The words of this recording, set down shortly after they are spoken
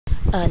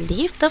A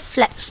Leave the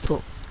Flags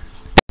book.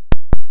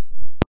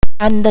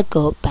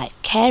 Undergo by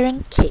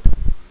Karen Kidd.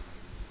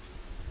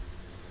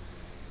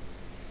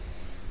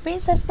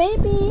 Princess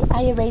baby,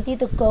 are you ready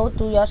to go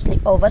to your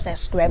sleepovers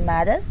at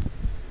grandmother's?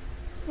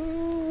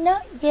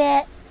 Not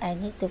yet. I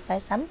need to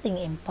find something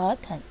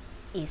important.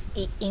 Is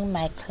it in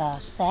my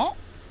closet?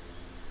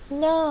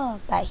 No,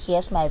 but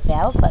here's my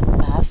velvet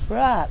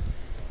bathrobe.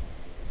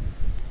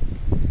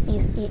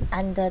 Is it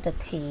under the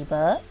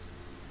table?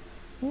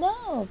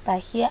 No, but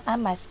here are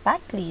my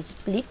sparkly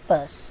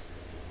slippers.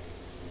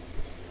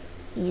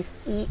 Is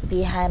it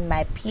behind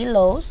my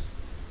pillows?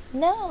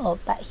 No,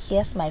 but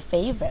here's my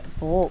favorite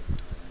book.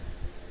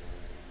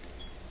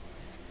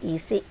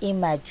 Is it in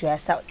my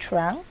dress-up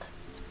trunk?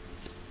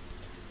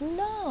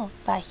 No,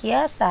 but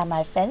here's are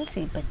my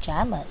fancy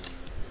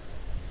pajamas.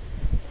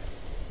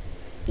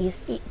 Is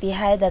it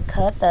behind the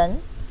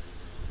curtain?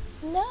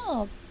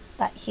 No,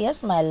 but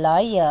here's my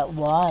loyal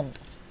wand.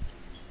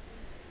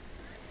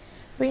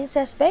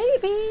 Princess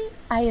baby,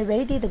 are you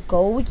ready to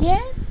go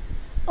yet?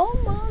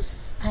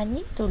 Almost. I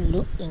need to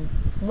look in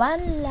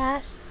one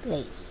last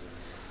place.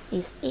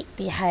 Is it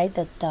behind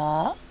the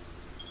door?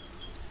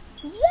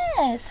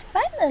 Yes,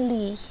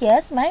 finally,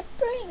 here's my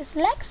prince.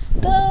 Let's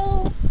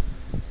go.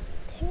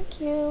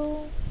 Thank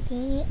you.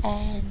 The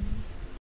end.